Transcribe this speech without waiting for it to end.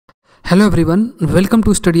Hello everyone, welcome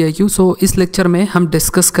to study I Q. सो इस lecture में हम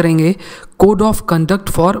डिस्कस करेंगे code of conduct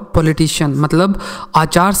for politician, मतलब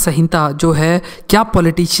आचार संहिता जो है क्या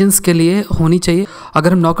पॉलिटिशियंस के लिए होनी चाहिए।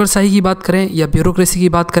 अगर हम नौकरशाही की बात करें या ब्यूरोक्रेसी की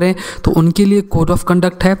बात करें तो उनके लिए कोड ऑफ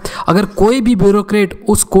कंडक्ट है। अगर कोई भी ब्यूरोक्रेट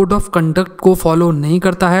उस कोड ऑफ कंडक्ट को फॉलो नहीं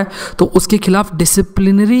करता है तो उसके खिलाफ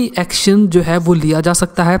डिसिप्लिनरी एक्शन जो है वो लिया जा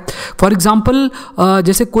सकता है। फॉर एग्जाम्पल,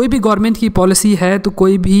 जैसे कोई भी गवर्नमेंट की पॉलिसी है तो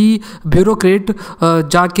कोई भी ब्यूरोक्रेट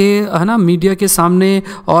जाके है ना मीडिया के सामने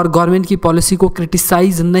और गवर्नमेंट की पॉलिसी को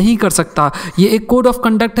क्रिटिसाइज नहीं कर सकता। ये एक कोड ऑफ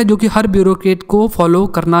कंडक्ट है जो कि हर ब्यूरोक्रेट को फॉलो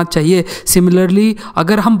करना चाहिए। सिमिलरली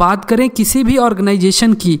अगर हम बात करें किसी भी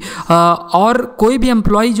ऑर्गेनाइजेशन की और कोई भी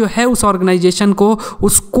एम्प्लॉय जो है उस ऑर्गेनाइजेशन को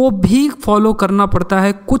उसको भी फॉलो करना पड़ता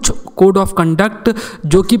है कुछ कोड ऑफ कंडक्ट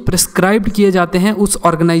जो कि प्रिस्क्राइब्ड किए जाते हैं उस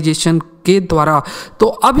ऑर्गेनाइजेशन के द्वारा। तो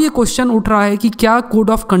अब ये क्वेश्चन उठ रहा है कि क्या कोड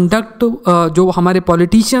ऑफ कंडक्ट जो हमारे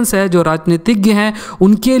पॉलिटिशियंस हैं, जो राजनीतिज्ञ हैं,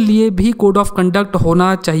 उनके लिए भी कोड ऑफ कंडक्ट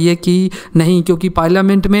होना चाहिए कि नहीं, क्योंकि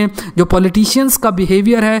पार्लियामेंट में जो पॉलिटिशियंस का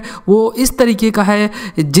बिहेवियर है वो इस तरीके का है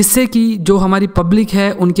जिससे कि जो हमारी पब्लिक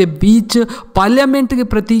है उनके बीच पार्लियामेंट के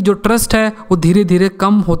प्रति जो ट्रस्ट है वो धीरे धीरे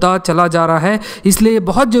कम होता चला जा रहा है। इसलिए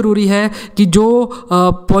बहुत ज़रूरी है कि जो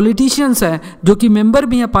पॉलिटिशियंस हैं, जो कि मेंबर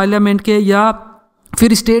भी हैं पार्लियामेंट के या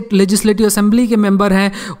फिर स्टेट लेजिस्लेटिव असेंबली के मेंबर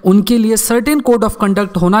हैं, उनके लिए सर्टेन कोड ऑफ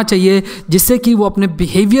कंडक्ट होना चाहिए जिससे कि वो अपने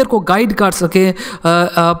बिहेवियर को गाइड कर सके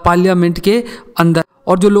पार्लियामेंट के अंदर,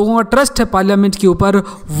 और जो लोगों का ट्रस्ट है पार्लियामेंट के ऊपर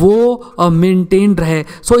वो मेंटेन रहे।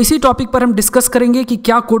 सो इसी टॉपिक पर हम डिस्कस करेंगे कि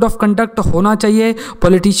क्या कोड ऑफ कंडक्ट होना चाहिए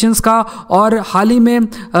पॉलिटिशियंस का, और हाल ही में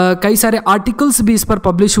कई सारे आर्टिकल्स भी इस पर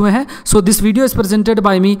पब्लिश हुए हैं। So this video is presented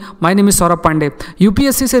by me, my name is Saurabh Pandey.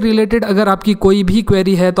 UPSC से रिलेटेड अगर आपकी कोई भी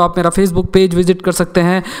क्वेरी है तो आप मेरा फेसबुक पेज विजिट कर सकते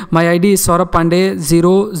हैं। माई आईडी इज सौरभ पांडे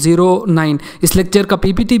 009। इस लेक्चर का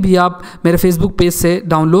पीपीटी भी आप मेरे फेसबुक पेज से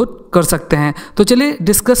डाउनलोड कर सकते हैं। तो चलिए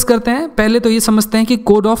डिस्कस करते हैं। पहले तो ये समझते हैं कि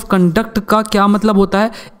कोड ऑफ कंडक्ट का क्या मतलब होता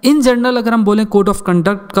है। इन जनरल अगर हम बोलें कोड ऑफ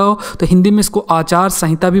कंडक्ट का तो हिंदी में इसको आचार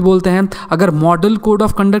संहिता भी बोलते हैं। अगर मॉडल कोड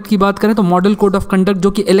ऑफ कंडक्ट की बात करें तो मॉडल कोड ऑफ कंडक्ट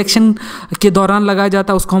जो कि इलेक्शन के दौरान लगाया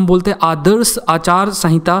जाता है उसको हम बोलते हैं आदर्श आचार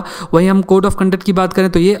संहिता। वही हम कोड ऑफ कंडक्ट की बात करें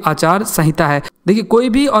तो ये आचार संहिता है। देखिए, कोई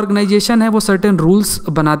भी ऑर्गेनाइजेशन है वो सर्टेन रूल्स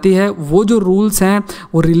बनाती है। वो जो रूल्स हैं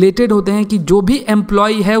वो रिलेटेड होते हैं कि जो भी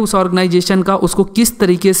एम्प्लॉय है उस ऑर्गेनाइजेशन का उसको किस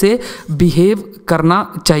तरीके से बिहेव करना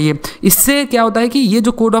चाहिए। इससे क्या होता है कि ये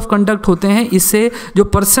जो कोड ऑफ कंडक्ट होते हैं इससे जो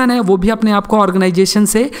पर्सन है वो भी अपने आप को ऑर्गेनाइजेशन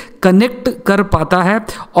से कनेक्ट कर पाता है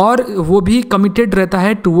और वो भी कमिटेड रहता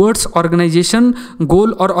है टुवर्ड्स ऑर्गेनाइजेशन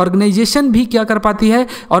गोल। और ऑर्गेनाइजेशन भी क्या कर पाती है,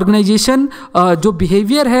 ऑर्गेनाइजेशन जो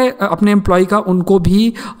बिहेवियर है अपने एम्प्लॉय का उनको भी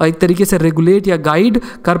एक तरीके से रेगुलेट या गाइड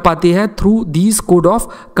कर पाती है through these code of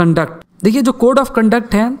conduct. देखिए, जो कोड ऑफ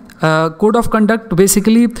कंडक्ट है, कोड ऑफ कंडक्ट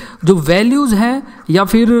बेसिकली जो वैल्यूज़ हैं या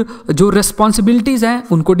फिर जो रिस्पॉन्सिबिलिटीज़ हैं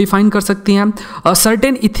उनको डिफाइन कर सकती हैं।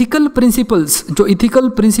 सर्टेन इथिकल प्रिंसिपल्स, जो इथिकल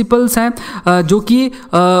प्रिंसिपल्स हैं जो कि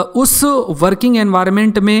उस वर्किंग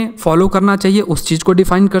एनवायरनमेंट में फॉलो करना चाहिए उस चीज़ को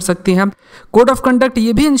डिफाइन कर सकती हैं। कोड ऑफ कंडक्ट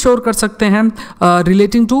ये भी इंश्योर कर सकते हैं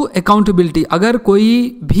रिलेटिंग टू अकाउंटेबिलिटी। अगर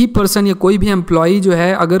कोई भी पर्सन या कोई भी एम्प्लॉय जो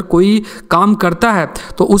है अगर कोई काम करता है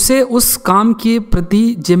तो उसे उस काम के प्रति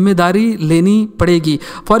जिम्मेदारी लेनी पड़ेगी।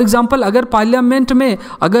 फॉर एग्जाम्पल, अगर पार्लियामेंट में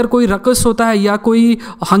अगर कोई रकस होता है या कोई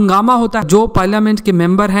हंगामा होता है, जो पार्लियामेंट के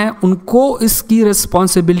मेंबर हैं उनको इसकी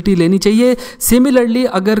रिस्पॉन्सिबिलिटी लेनी चाहिए। सिमिलरली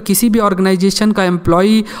अगर किसी भी ऑर्गेनाइजेशन का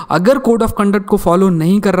एम्प्लॉय अगर कोड ऑफ कंडक्ट को फॉलो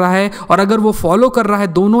नहीं कर रहा है और अगर वो फॉलो कर रहा है,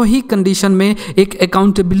 दोनों ही कंडीशन में एक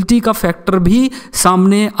अकाउंटेबिलिटी का फैक्टर भी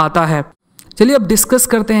सामने आता है। चलिए अब डिस्कस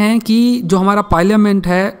करते हैं कि जो हमारा पार्लियामेंट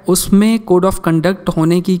है उसमें कोड ऑफ कंडक्ट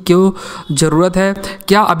होने की क्यों ज़रूरत है,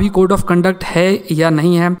 क्या अभी कोड ऑफ कंडक्ट है या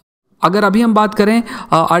नहीं है। अगर अभी हम बात करें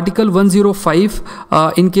article 105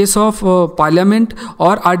 in case of parliament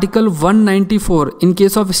और article 194 in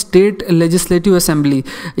case of state legislative assembly,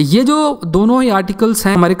 ये जो दोनों ही आर्टिकल्स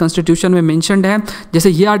हैं हमारे कॉन्स्टिट्यूशन में मेंशन्ड हैं। जैसे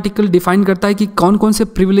ये आर्टिकल डिफाइन करता है कि कौन कौन से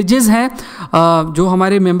प्रिविलेजेस हैं जो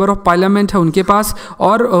हमारे मेंबर ऑफ पार्लियामेंट है उनके पास,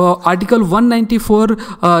 और आर्टिकल 194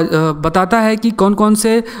 बताता है कि कौन कौन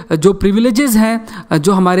से जो प्रिविलेजेस हैं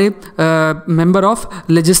जो हमारे मेंबर ऑफ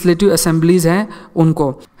लेजिस्लेटिव असेंबलीज हैं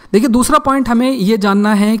उनको। देखिए, दूसरा पॉइंट हमें ये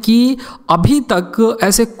जानना है कि अभी तक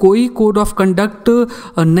ऐसे कोई कोड ऑफ कंडक्ट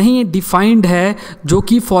नहीं डिफाइंड है जो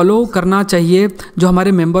कि फॉलो करना चाहिए जो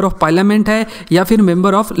हमारे मेंबर ऑफ पार्लियामेंट है या फिर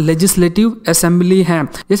मेंबर ऑफ लेजिस्लेटिव असेंबली हैं।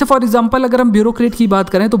 जैसे फॉर एग्जांपल अगर हम ब्यूरोक्रेट की बात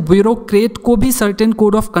करें तो ब्यूरोक्रेट को भी सर्टेन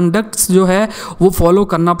कोड ऑफ कंडक्ट्स जो है वो फॉलो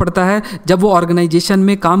करना पड़ता है जब वो ऑर्गेनाइजेशन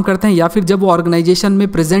में काम करते हैं या फिर जब वो ऑर्गेनाइजेशन में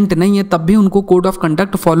प्रेजेंट नहीं है तब भी उनको कोड ऑफ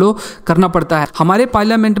कंडक्ट फॉलो करना पड़ता है। हमारे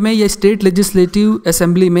पार्लियामेंट में या स्टेट लेजिस्लेटिव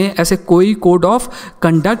असेंबली में में ऐसे कोई कोड ऑफ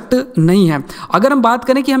कंडक्ट नहीं है। अगर हम बात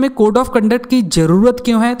करें कि हमें कोड ऑफ कंडक्ट की ज़रूरत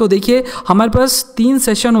क्यों है, तो देखिए हमारे पास 3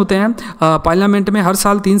 सेशन होते हैं पार्लियामेंट में, हर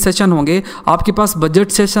साल 3 सेशन होंगे। आपके पास बजट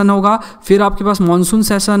सेशन होगा, फिर आपके पास मॉनसून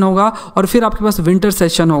सेशन होगा और फिर आपके पास विंटर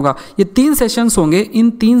सेशन होगा। ये 3 सेशंस होंगे। इन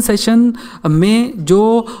 3 सेशन में जो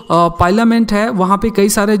पार्लियामेंट है वहाँ पे कई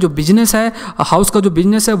सारे जो बिजनेस है, हाउस का जो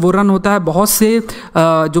बिजनेस है वो रन होता है, बहुत से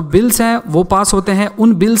जो बिल्स हैं वो पास होते हैं,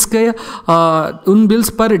 उन बिल्स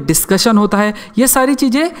पर डिस्कशन होता है। ये सारी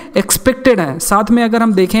चीज़ें एक्सपेक्टेड हैं। साथ में अगर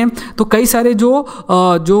हम देखें तो कई सारे जो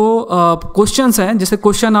क्वेश्चंस हैं, जैसे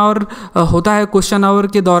क्वेश्चन आवर होता है, क्वेश्चन आवर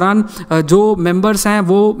के दौरान जो मेंबर्स हैं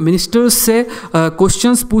वो मिनिस्टर्स से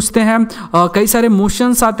क्वेश्चंस पूछते हैं। कई सारे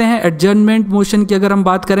मोशंस आते हैं, एडजर्नमेंट मोशन की अगर हम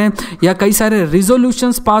बात करें, या कई सारे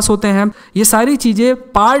रिजोल्यूशंस पास होते हैं। ये सारी चीज़ें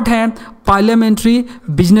पार्ट हैं पार्लियामेंट्री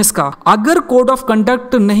बिजनेस का। अगर कोड ऑफ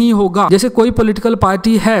कंडक्ट नहीं होगा, जैसे कोई पॉलिटिकल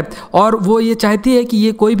पार्टी है और वो ये चाहती है कि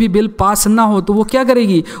ये कोई भी बिल पास ना हो, तो वो क्या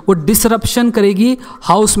करेगी, वो डिसरप्शन करेगी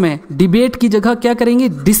हाउस में। डिबेट की जगह क्या करेंगी,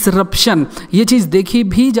 डिसरप्शन। ये चीज़ देखी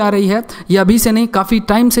भी जा रही है, ये अभी से नहीं, काफ़ी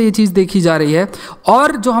टाइम से ये चीज़ देखी जा रही है।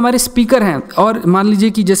 और जो हमारे स्पीकर हैं, और मान लीजिए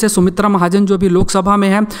कि जैसे सुमित्रा महाजन जो अभी लोकसभा में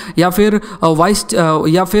है, या फिर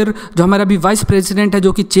जो हमारे अभी वाइस प्रेसिडेंट है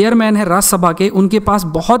जो कि चेयरमैन है राज्यसभा के, उनके पास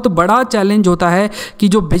बहुत बड़ा चैलेंज होता है कि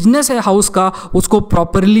जो बिजनेस है हाउस का उसको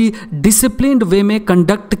प्रॉपरली डिसिप्लिन्ड वे में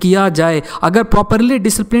कंडक्ट किया जाए। अगर प्रॉपरली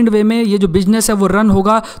डिसिप्लिन्ड वे में ये जो बिजनेस है वो रन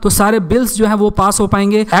होगा तो सारे बिल्स जो है वो पास हो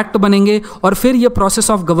पाएंगे, एक्ट बनेंगे, और फिर ये प्रोसेस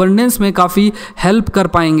ऑफ गवर्नेंस में काफ़ी हेल्प कर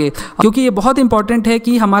पाएंगे। क्योंकि ये बहुत इंपॉर्टेंट है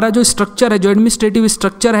कि हमारा जो स्ट्रक्चर है, जो एडमिनिस्ट्रेटिव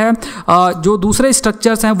स्ट्रक्चर है, जो दूसरे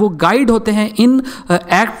स्ट्रक्चर्स हैं वो गाइड होते हैं इन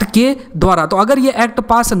एक्ट के द्वारा। तो अगर ये एक्ट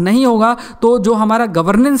पास नहीं होगा तो जो हमारा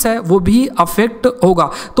गवर्नेंस है वो भी अफेक्ट होगा।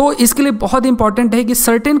 तो इसके लिए बहुत इंपॉर्टेंट है कि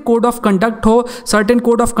सर्टेन कोड ऑफ कंडक्ट हो। सर्टेन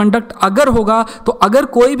कोड ऑफ कंडक्ट अगर होगा तो अगर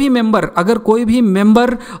कोई भी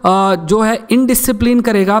मेंबर जो है इनडिसिप्लिन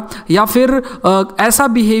करेगा या फिर ऐसा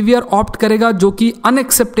बिहेवियर ऑप्ट करेगा जो कि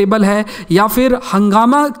अनएक्सेप्टेबल है, या फिर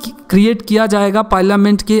हंगामा क्रिएट किया जाएगा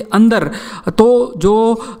पार्लियामेंट के अंदर, तो जो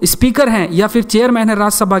स्पीकर हैं या फिर चेयरमैन है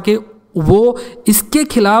राज्यसभा के, वो इसके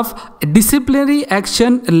खिलाफ डिसिप्लिनरी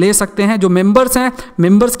एक्शन ले सकते हैं। जो मेंबर्स हैं,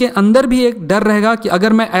 मेंबर्स के अंदर भी एक डर रहेगा कि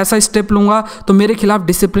अगर मैं ऐसा स्टेप लूँगा तो मेरे खिलाफ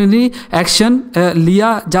डिसिप्लिनरी एक्शन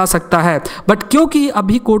लिया जा सकता है। बट क्योंकि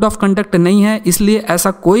अभी कोड ऑफ कंडक्ट नहीं है, इसलिए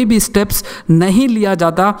ऐसा कोई भी स्टेप्स नहीं लिया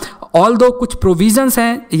जाता। ऑल्दो कुछ प्रोविजंस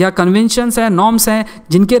हैं या कन्वेंशंस हैं, नॉर्म्स हैं,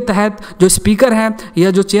 जिनके तहत जो स्पीकर हैं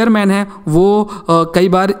या जो चेयरमैन हैं वो कई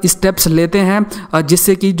बार स्टेप्स लेते हैं,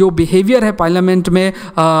 जिससे कि जो बिहेवियर है पार्लियामेंट में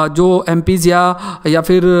जो एमपीज़ या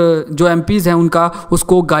फिर जो एमपीज़ हैं उनका,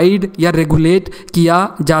 उसको गाइड या रेगुलेट किया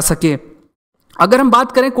जा सके। अगर हम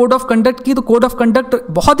बात करें कोड ऑफ कंडक्ट की, तो कोड ऑफ कंडक्ट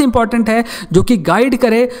बहुत इंपॉर्टेंट है जो कि गाइड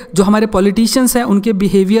करे जो हमारे पॉलिटिशियंस हैं उनके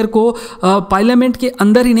बिहेवियर को, पार्लियामेंट के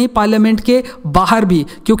अंदर ही नहीं, पार्लियामेंट के बाहर भी।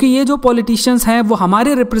 क्योंकि ये जो पॉलिटिशियंस हैं वो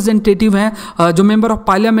हमारे रिप्रेजेंटेटिव हैं, जो मेंबर ऑफ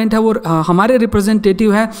पार्लियामेंट है वो हमारे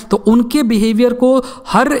रिप्रेजेंटेटिव हैं, तो उनके बिहेवियर को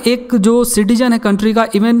हर एक जो सिटीजन है कंट्री का,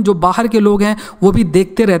 इवन जो बाहर के लोग हैं, वो भी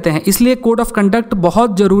देखते रहते हैं। इसलिए कोड ऑफ कंडक्ट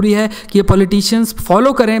बहुत ज़रूरी है कि ये पॉलिटिशियंस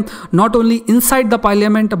फॉलो करें, not only inside the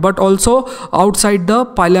parliament but also outside the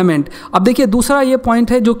parliament. अब देखिए दूसरा ये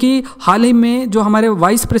पॉइंट है जो कि हाल ही में जो हमारे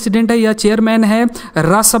वाइस प्रेसिडेंट है या चेयरमैन है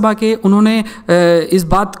राज्यसभा के, उन्होंने इस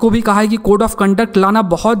बात को भी कहा है कि कोड ऑफ कंडक्ट लाना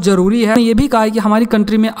बहुत ज़रूरी है। ये भी कहा है कि हमारी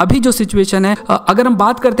कंट्री में अभी जो सिचुएशन है, अगर हम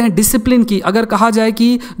बात करते हैं डिसिप्लिन की, अगर कहा जाए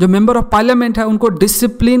कि जो मेंबर ऑफ पार्लियामेंट है उनको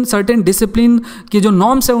डिसिप्लिन, सर्टेन डिसिप्लिन के जो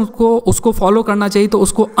नॉर्म्स है उसको फॉलो करना चाहिए, तो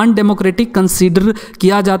उसको अनडेमोक्रेटिक कंसीडर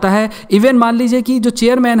किया जाता है। इवन मान लीजिए कि जो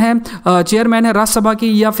चेयरमैन है राज्यसभा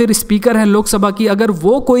की या फिर स्पीकर है लोकसभा की, अगर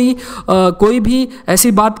वो कोई भी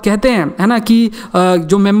ऐसी बात कहते हैं, है ना, कि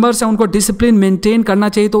जो मेंबर्स हैं उनको डिसिप्लिन मेंटेन करना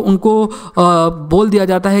चाहिए, तो उनको बोल दिया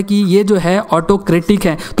जाता है कि ये जो है ऑटोक्रेटिक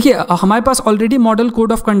है। देखिए हमारे पास already model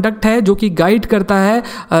code of conduct है जो कि गाइड करता है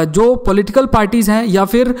जो पॉलिटिकल पार्टीज़ हैं या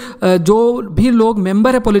फिर जो भी लोग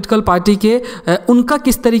मेंबर है पॉलिटिकल पार्टी के, उनका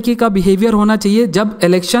किस तरीके का बिहेवियर होना चाहिए जब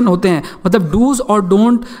इलेक्शन होते हैं, मतलब डूज और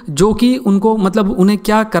डोंट, जो कि उनको मतलब उन्हें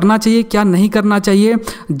क्या करना चाहिए क्या नहीं करना चाहिए,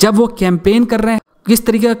 जब वो कैंपेन कर रहे हैं किस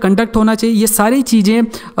तरीके का कंडक्ट होना चाहिए, ये सारी चीज़ें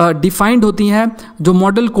डिफाइंड होती हैं जो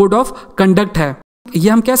मॉडल कोड ऑफ कंडक्ट है। ये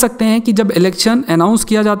हम कह सकते हैं कि जब इलेक्शन अनाउंस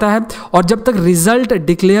किया जाता है और जब तक रिजल्ट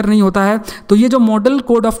डिक्लेयर नहीं होता है, तो ये जो मॉडल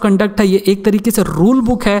कोड ऑफ कंडक्ट है ये एक तरीके से रूल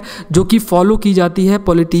बुक है जो कि फॉलो की जाती है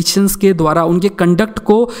पॉलिटिशियंस के द्वारा। उनके कंडक्ट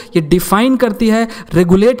को ये डिफाइन करती है,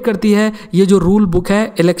 रेगुलेट करती है, ये जो रूल बुक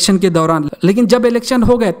है इलेक्शन के दौरान। लेकिन जब इलेक्शन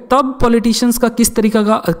हो गए तब पॉलिटिशियंस का किस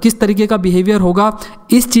तरीके का बिहेवियर होगा,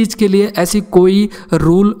 इस चीज़ के लिए ऐसी कोई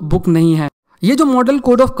रूल बुक नहीं है। ये जो मॉडल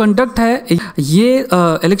कोड ऑफ कंडक्ट है ये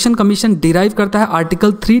इलेक्शन कमीशन डिराइव करता है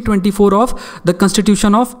article 324 of the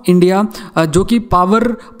constitution of India, जो कि पावर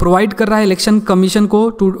प्रोवाइड कर रहा है इलेक्शन कमीशन को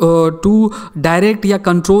टू डायरेक्ट या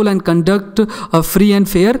control and conduct free and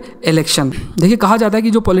fair election. देखिए, कहा जाता है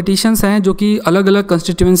कि जो पॉलिटिशियंस हैं जो कि अलग अलग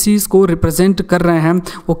कंस्टिट्यूएंसीज को रिप्रेजेंट कर रहे हैं,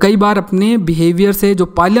 वो कई बार अपने बिहेवियर से जो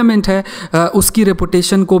पार्लियामेंट है उसकी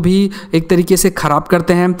रेपुटेशन को भी एक तरीके से ख़राब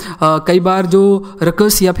करते हैं। कई बार जो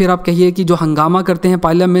रकस या फिर आप कहिए कि जो हंगामा करते हैं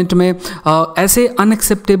पार्लियामेंट में, ऐसे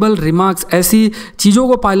अनएक्सेप्टेबल रिमार्क्स, ऐसी चीज़ों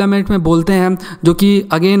को पार्लियामेंट में बोलते हैं जो कि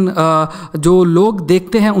अगेन जो लोग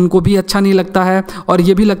देखते हैं उनको भी अच्छा नहीं लगता है, और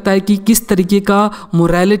ये भी लगता है कि किस तरीके का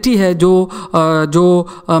मोरालिटी है जो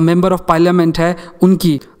मेंबर ऑफ पार्लियामेंट है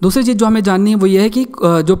उनकी। दूसरी चीज़ जो हमें जाननी है वो ये है कि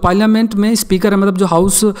जो पार्लियामेंट में स्पीकर है, मतलब जो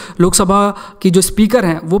हाउस लोकसभा की जो स्पीकर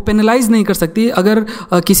हैं, वो पेनलाइज नहीं कर सकती अगर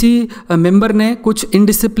किसी मेंबर ने कुछ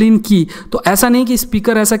इनडिसिप्लिन की। तो ऐसा नहीं कि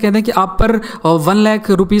स्पीकर ऐसा कहते हैं कि आप पर 1 लाख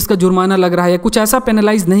रुपीज़ का जुर्माना लग रहा है, कुछ ऐसा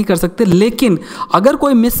पेनलाइज नहीं कर सकते। लेकिन अगर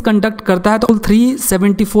कोई मिसकंडक्ट करता है तो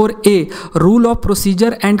 374A rule of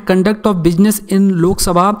procedure and conduct of business in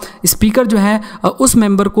Lok Sabha, speaker जो है उस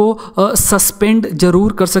मेंबर को सस्पेंड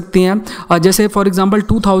जरूर कर सकती हैं। जैसे फॉर एग्जांपल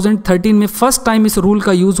 2013 में फर्स्ट टाइम इस रूल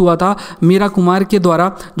का यूज़ हुआ था मीरा कुमार के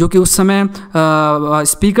द्वारा, जो कि उस समय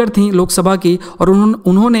स्पीकर थी लोकसभा की, और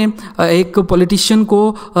उन्होंने एक पॉलिटिशियन को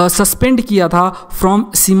सस्पेंड किया था फ्रॉम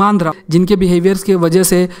सीमांध्र, जिनके बिहेवियर्स की वजह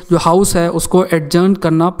से जो हाउस है उसको एडजर्न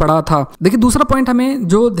करना पड़ा था। देखिए, दूसरा पॉइंट हमें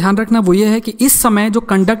जो ध्यान रखना वो ये है कि इस समय जो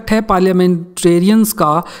कंडक्ट है पार्लियामेंटेरियंस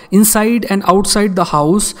का inside and outside the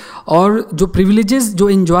house, और जो प्रिविलेजेस जो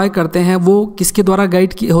एंजॉय करते हैं वो किसके द्वारा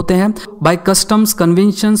गाइड होते हैं, बाय कस्टम्स,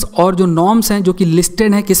 कन्वेंशंस और जो नॉर्म्स हैं जो कि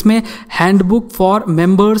लिस्टेड हैं किसमें, हैंडबुक फॉर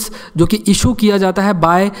मेंबर्स, जो कि इशू किया जाता है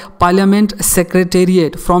by parliament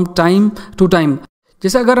secretariat from time to time.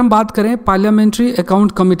 जैसे अगर हम बात करें पार्लियामेंट्री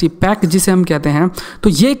अकाउंट कमेटी, पैक जिसे हम कहते हैं, तो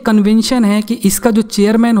ये कन्वेंशन है कि इसका जो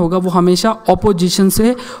चेयरमैन होगा वो हमेशा ऑपोजिशन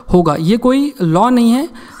से होगा। ये कोई लॉ नहीं है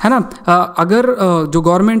ना। अगर जो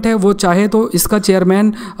गवर्नमेंट है वो चाहे तो इसका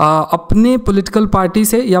चेयरमैन अपने पॉलिटिकल पार्टी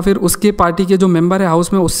से या फिर उसके पार्टी के जो मेंबर है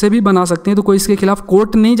हाउस में उससे भी बना सकते हैं, तो कोई इसके खिलाफ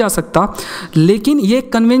कोर्ट नहीं जा सकता। लेकिन ये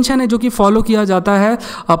कन्वेंशन है जो कि फॉलो किया जाता है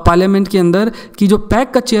पार्लियामेंट के अंदर कि जो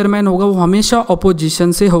पैक का चेयरमैन होगा वो हमेशा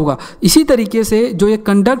ऑपोजिशन से होगा। इसी तरीके से जो ये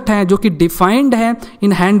कंडक्ट है जो कि डिफाइंड है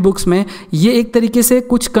इन हैंडबुक्स में, ये एक तरीके से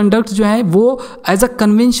कुछ कंडक्ट जो है वो एज अ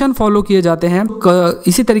कन्वेंशन फॉलो किए जाते हैं।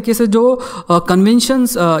 इसी तरीके से जो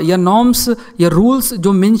कन्वेंशंस या नॉर्म्स या रूल्स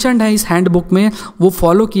जो मेंशन्ड है इस हैंडबुक में वो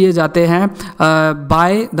फॉलो किए जाते हैं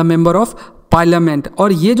by the member of parliament.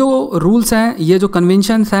 और ये जो रूल्स हैं, ये जो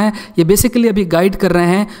कन्वेंशंस हैं, ये बेसिकली अभी गाइड कर रहे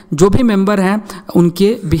हैं जो भी मेंबर हैं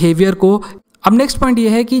उनके बिहेवियर को। अब नेक्स्ट पॉइंट ये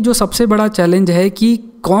है कि जो सबसे बड़ा चैलेंज है कि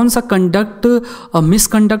कौन सा कंडक्ट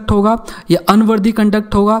मिसकंडक्ट होगा या अनवर्दी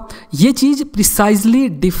कंडक्ट होगा, ये चीज़ प्रिसाइजली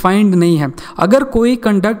डिफाइंड नहीं है। अगर कोई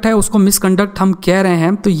कंडक्ट है उसको मिसकंडक्ट हम कह रहे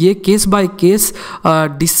हैं तो ये केस बाय केस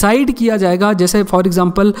डिसाइड किया जाएगा। जैसे for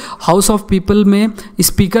example house of people में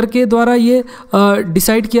स्पीकर के द्वारा ये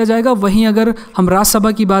डिसाइड किया जाएगा, वहीं अगर हम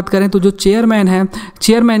राज्यसभा की बात करें तो जो चेयरमैन है,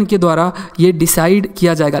 चेयरमैन के द्वारा ये डिसाइड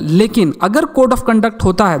किया जाएगा। लेकिन अगर कोड ऑफ कंडक्ट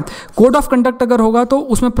होता है, कोड ऑफ कंडक्ट अगर होगा तो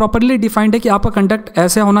उसमें प्रॉपरली डिफाइंड है कि आपका कंडक्ट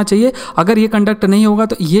ऐसे होना चाहिए। अगर ये कंडक्ट नहीं होगा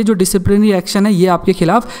तो ये जो डिसिप्लिनरी एक्शन है ये आपके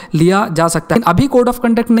खिलाफ लिया जा सकता है। अभी कोड ऑफ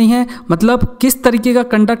कंडक्ट नहीं है, मतलब किस तरीके का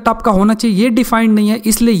कंडक्ट आपका होना चाहिए ये डिफाइंड नहीं है,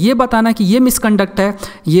 इसलिए ये बताना कि ये मिसकंडक्ट है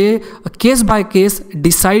ये केस बाय केस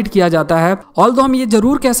डिसाइड किया जाता है। ऑल्दो हम ये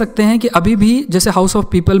जरूर कह सकते हैं कि अभी भी जैसे हाउस ऑफ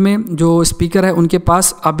पीपल में जो स्पीकर है उनके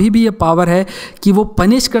पास अभी भी ये पावर है कि वो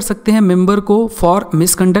पनिश कर सकते हैं मेंबर को फॉर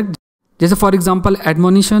मिसकंडक्ट। जैसे फॉर एग्जांपल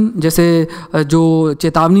एडमोनिशन, जैसे जो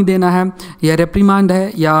चेतावनी देना है या रेप्रीमांड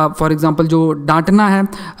है, या फॉर एग्जांपल जो डांटना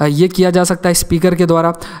है ये किया जा सकता है स्पीकर के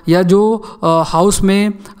द्वारा। या जो हाउस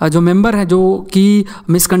में जो मेंबर हैं जो कि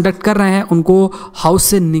मिसकंडक्ट कर रहे हैं उनको हाउस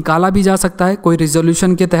से निकाला भी जा सकता है, कोई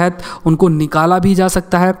रिजोल्यूशन के तहत उनको निकाला भी जा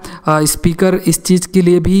सकता है। स्पीकर इस चीज़ के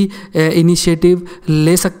लिए भी इनिशिएटिव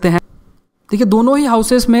ले सकते हैं। देखिए, दोनों ही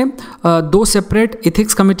हाउसेस में दो सेपरेट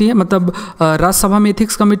एथिक्स कमेटी है, मतलब राज्यसभा में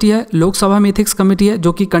एथिक्स कमेटी है, लोकसभा में एथिक्स कमेटी है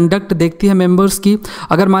जो कि कंडक्ट देखती है मेंबर्स की।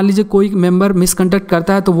 अगर मान लीजिए कोई मेंबर मिसकंडक्ट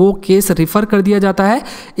करता है तो वो केस रिफ़र कर दिया जाता है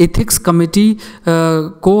एथिक्स कमेटी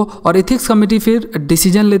को, और एथिक्स कमेटी फिर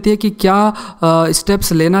डिसीजन लेती है कि क्या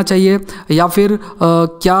स्टेप्स लेना चाहिए या फिर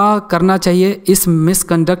क्या करना चाहिए इस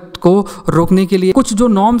मिसकंडक्ट को रोकने के लिए। कुछ जो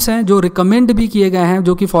नॉर्म्स हैं जो रिकमेंड भी किए गए हैं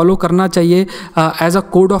जो कि फॉलो करना चाहिए as a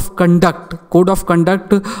code of conduct, code of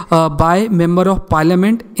conduct by member of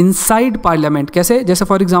parliament inside parliament. कैसे? जैसे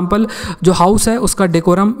फॉर एग्जांपल जो हाउस है उसका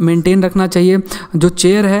डेकोरम मेंटेन रखना चाहिए, जो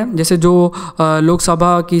चेयर है जैसे जो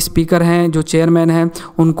लोकसभा की स्पीकर हैं, जो चेयरमैन हैं,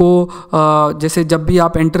 उनको जैसे जब भी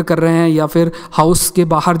आप एंटर कर रहे हैं या फिर हाउस के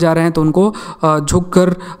बाहर जा रहे हैं तो उनको झुक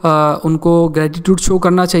कर उनको ग्रेटिट्यूड शो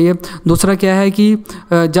करना चाहिए। दूसरा क्या है कि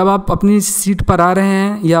जब आप अपनी सीट पर आ रहे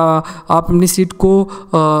हैं या आप अपनी सीट को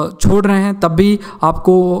छोड़ रहे हैं तब भी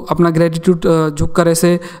आपको अपना ग्रेटिट्यूड झुक कर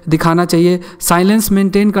ऐसे दिखाना चाहिए। साइलेंस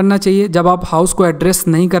मेंटेन करना चाहिए जब आप हाउस को एड्रेस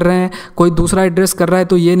नहीं कर रहे हैं, कोई दूसरा एड्रेस कर रहा है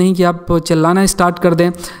तो ये नहीं कि आप चिल्लाना स्टार्ट कर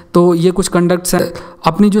दें। तो ये कुछ कंडक्ट्स हैं।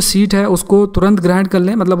 अपनी जो सीट है उसको तुरंत ग्रहण कर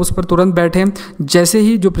लें, मतलब उस पर तुरंत बैठें। जैसे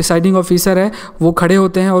ही जो प्रिसाइडिंग ऑफिसर है वो खड़े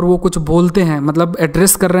होते हैं और वो कुछ बोलते हैं, मतलब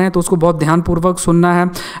एड्रेस कर रहे हैं, तो उसको बहुत ध्यानपूर्वक सुनना है।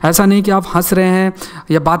 ऐसा नहीं कि आप हंस रहे हैं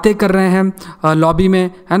या बातें कर रहे हैं लॉबी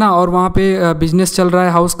में, है ना, और वहाँ पे बिजनेस चल रहा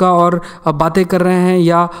है हाउस का और बातें कर रहे हैं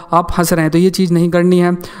या आप हंस रहे हैं, तो ये चीज़ नहीं करनी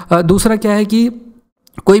है। दूसरा क्या है कि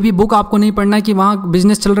कोई भी बुक आपको नहीं पढ़ना है कि वहाँ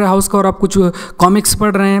बिजनेस चल रहा है हाउस का और आप कुछ कॉमिक्स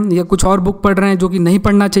पढ़ रहे हैं या कुछ और बुक पढ़ रहे हैं, जो कि नहीं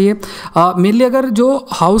पढ़ना चाहिए। मेनली अगर जो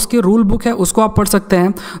हाउस के रूल बुक है उसको आप पढ़ सकते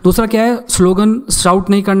हैं। दूसरा क्या है, स्लोगन शाउट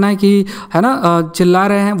नहीं करना है कि, है ना, चिल्ला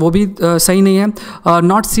रहे हैं, वो भी सही नहीं है।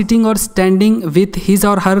 नॉट सिटिंग और स्टैंडिंग विथ हिज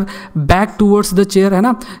और her back towards the chair, है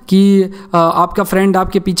ना, कि आपका फ्रेंड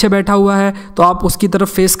आपके पीछे बैठा हुआ है तो आप उसकी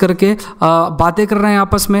तरफ फेस करके बातें कर रहे हैं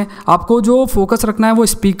आपस में। आपको जो फोकस रखना है वो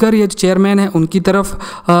स्पीकर या जो चेयरमैन है उनकी तरफ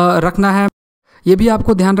रखना है। ये भी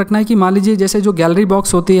आपको ध्यान रखना है कि मान लीजिए जैसे जो गैलरी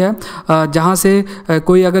बॉक्स होती है जहाँ से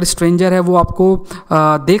कोई अगर स्ट्रेंजर है वो आपको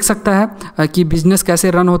देख सकता है कि बिजनेस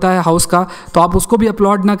कैसे रन होता है हाउस का, तो आप उसको भी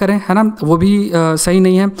अपलोड ना करें, है ना, वो भी सही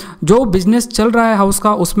नहीं है। जो बिजनेस चल रहा है हाउस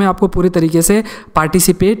का उसमें आपको पूरी तरीके से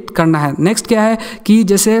पार्टिसिपेट करना है। नेक्स्ट क्या है कि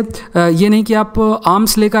जैसे ये नहीं कि आप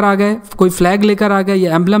आर्म्स लेकर आ गए, कोई फ्लैग लेकर आ गए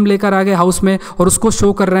या एम्बलम लेकर आ गए हाउस में और उसको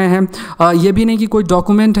शो कर रहे हैं। ये भी नहीं कि कोई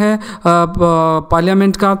डॉक्यूमेंट है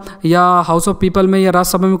पार्लियामेंट का या हाउस ऑफ पीपल में या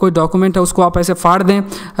राज्यसभा में कोई डॉक्यूमेंट है उसको आप ऐसे फाड़ दें,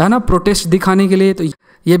 है ना, प्रोटेस्ट दिखाने के लिए, तो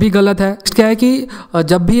ये भी गलत है। क्या है कि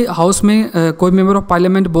जब भी हाउस में कोई मेंबर ऑफ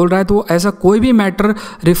पार्लियामेंट बोल रहा है तो ऐसा कोई भी मैटर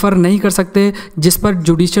रिफ़र नहीं कर सकते जिस पर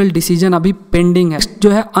जुडिशियल डिसीजन अभी पेंडिंग है। जो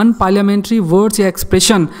है अनपार्लियामेंट्री वर्ड्स या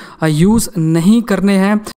एक्सप्रेशन यूज़ नहीं करने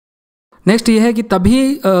हैं। नेक्स्ट ये है कि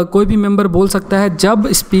तभी कोई भी मेंबर बोल सकता है जब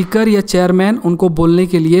स्पीकर या चेयरमैन उनको बोलने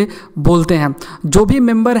के लिए बोलते हैं। जो भी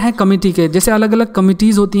मेंबर हैं कमेटी के, जैसे अलग अलग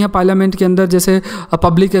कमिटीज़ होती हैं पार्लियामेंट के अंदर, जैसे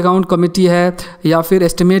पब्लिक अकाउंट कमेटी है या फिर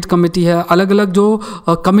एस्टिमेट कमेटी है, अलग अलग जो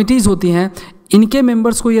कमिटीज़ होती हैं, इनके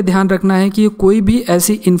मेंबर्स को ये ध्यान रखना है कि कोई भी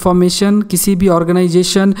ऐसी इन्फॉर्मेशन किसी भी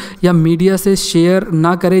ऑर्गेनाइजेशन या मीडिया से शेयर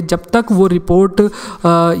ना करे जब तक वो रिपोर्ट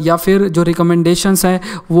या फिर जो रिकमेंडेशंस हैं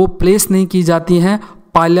वो प्लेस नहीं की जाती हैं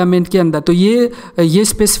पार्लियामेंट के अंदर। तो ये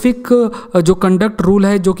स्पेसिफिक जो कंडक्ट रूल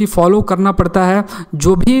है जो कि फॉलो करना पड़ता है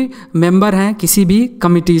जो भी मेंबर हैं किसी भी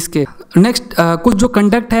कमिटीज़ के। नेक्स्ट कुछ जो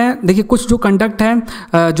कंडक्ट है, देखिए कुछ जो कंडक्ट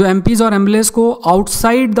है जो एमपीज़ और एमएलएस को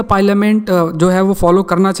आउटसाइड द पार्लियामेंट जो है वो फॉलो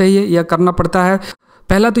करना चाहिए या करना पड़ता है।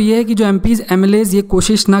 पहला तो ये है कि जो एमपीज़ एमएलएज ये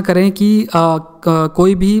कोशिश ना करें कि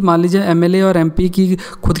कोई भी, मान लीजिए एमएलए और एमपी की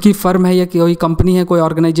खुद की फर्म है या कोई कंपनी है, कोई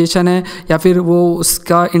ऑर्गेनाइजेशन है या फिर वो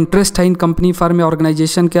उसका इंटरेस्ट है इन कंपनी, फर्म या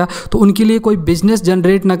ऑर्गेनाइजेशन का, तो उनके लिए कोई बिजनेस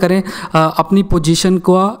जनरेट ना करें अपनी पोजीशन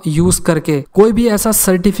को यूज़ करके। कोई भी ऐसा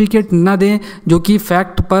सर्टिफिकेट ना दें जो कि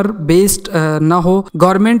फैक्ट पर बेस्ड ना हो।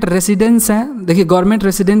 गवर्नमेंट रेसिडेंस हैं, देखिए गवर्नमेंट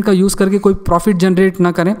रेसिडेंट का यूज़ करके कोई प्रॉफिट जनरेट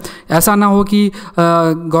ना करें। ऐसा ना हो कि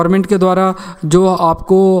गवर्नमेंट के द्वारा जो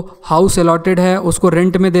आपको हाउस अलॉटेड है उसको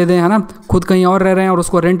रेंट में दे दें, है ना, खुद कहीं और रह रहे हैं और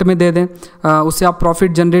उसको रेंट में दे दें, उससे आप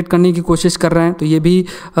प्रॉफिट जनरेट करने की कोशिश कर रहे हैं, तो ये भी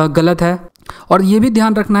गलत है। और ये भी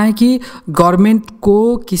ध्यान रखना है कि गवर्नमेंट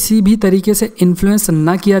को किसी भी तरीके से इन्फ्लुएंस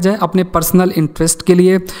ना किया जाए अपने पर्सनल इंटरेस्ट के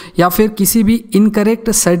लिए, या फिर किसी भी इनकरेक्ट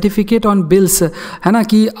सर्टिफिकेट ऑन बिल्स, है ना,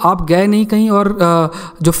 कि आप गए नहीं कहीं और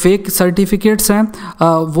जो फेक सर्टिफिकेट्स हैं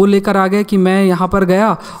वो लेकर आ गए कि मैं यहाँ पर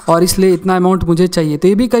गया और इसलिए इतना अमाउंट मुझे चाहिए। तो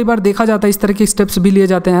ये भी कई बार देखा जाता है, इस तरह के स्टेप्स भी लिए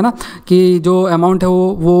जाते हैं ना, कि जो अमाउंट है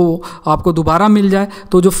वो आपको दोबारा मिल जाए।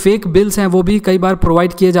 तो जो फेक बिल्स हैं वो भी कई बार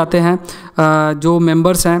प्रोवाइड किए जाते हैं जो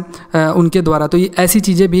मेंबर्स हैं उनके द्वारा। तो ये ऐसी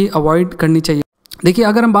चीज़ें भी अवॉइड करनी चाहिए। देखिए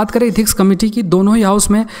अगर हम बात करें इथिक्स कमेटी की, दोनों ही हाउस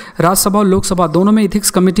में, राज्यसभा और लोकसभा दोनों में इथिक्स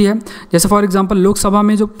कमेटी है। जैसे फॉर एग्जांपल लोकसभा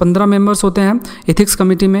में जो 15 मेंबर्स होते हैं इथिक्स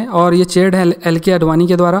कमेटी में, और ये चेयर्ड है एल.के. आडवाणी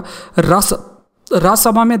के द्वारा।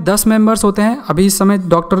 राज्यसभा में 10 मेंबर्स होते हैं, अभी इस समय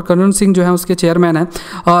डॉक्टर करुण सिंह जो है उसके चेयरमैन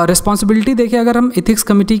हैं। रिस्पॉन्सिबिलिटी देखिए अगर हम इथिक्स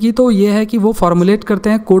कमेटी की, तो ये है कि वो फॉर्मुलेट करते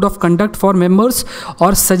हैं code of conduct for members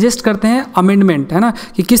और सजेस्ट करते हैं अमेंडमेंट, है ना,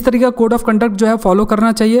 कि किस तरीके का कोड ऑफ कंडक्ट जो है फॉलो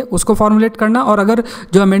करना चाहिए उसको फॉर्मुलेट करना, और अगर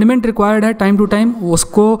जो अमेंडमेंट रिक्वायर्ड है टाइम टू टाइम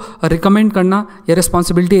उसको रिकमेंड करना। ये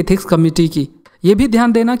रिस्पॉन्सिबिलिटी इथिक्स कमेटी की। ये भी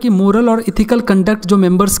ध्यान देना कि मोरल और इथिकल कंडक्ट जो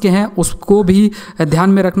मेंबर्स के हैं उसको भी ध्यान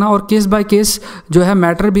में रखना, और केस बाय केस जो है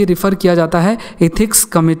मैटर भी रिफ़र किया जाता है एथिक्स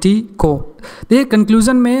कमेटी को। देखिए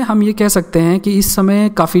कंक्लूज़न में हम ये कह सकते हैं कि इस समय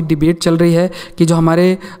काफ़ी डिबेट चल रही है कि जो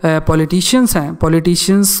हमारे पॉलिटिशियंस हैं,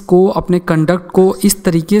 पॉलिटिशियंस को अपने कंडक्ट को इस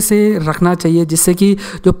तरीके से रखना चाहिए जिससे कि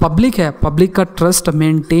जो पब्लिक है, पब्लिक का ट्रस्ट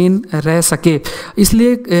मेंटेन रह सके।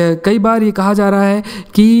 इसलिए कई बार ये कहा जा रहा है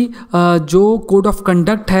कि जो कोड ऑफ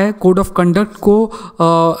कंडक्ट है, कोड ऑफ कंडक्ट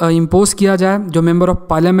को इम्पोज किया जाए जो मेंबर ऑफ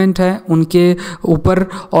पार्लियामेंट है उनके ऊपर,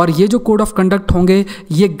 और ये जो कोड ऑफ कंडक्ट होंगे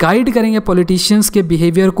ये गाइड करेंगे पॉलिटिशियंस के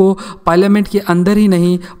बिहेवियर को पार्लियामेंट के अंदर ही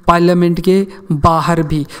नहीं, पार्लियामेंट के बाहर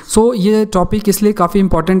भी। सो ये टॉपिक इसलिए काफ़ी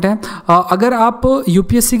इंपॉर्टेंट है। अगर आप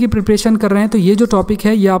यूपीएससी की प्रिपरेशन कर रहे हैं तो ये जो टॉपिक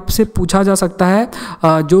है ये आपसे पूछा जा सकता है।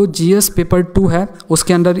 जो जीएस पेपर 2 है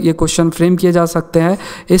उसके अंदर ये क्वेश्चन फ्रेम किए जा सकते हैं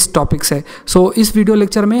इस टॉपिक से। सो इस वीडियो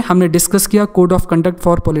लेक्चर में हमने डिस्कस किया code of conduct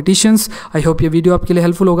for politicians. I hope ये वीडियो आपके लिए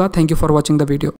हेल्पफुल होगा। Thank you for watching the video.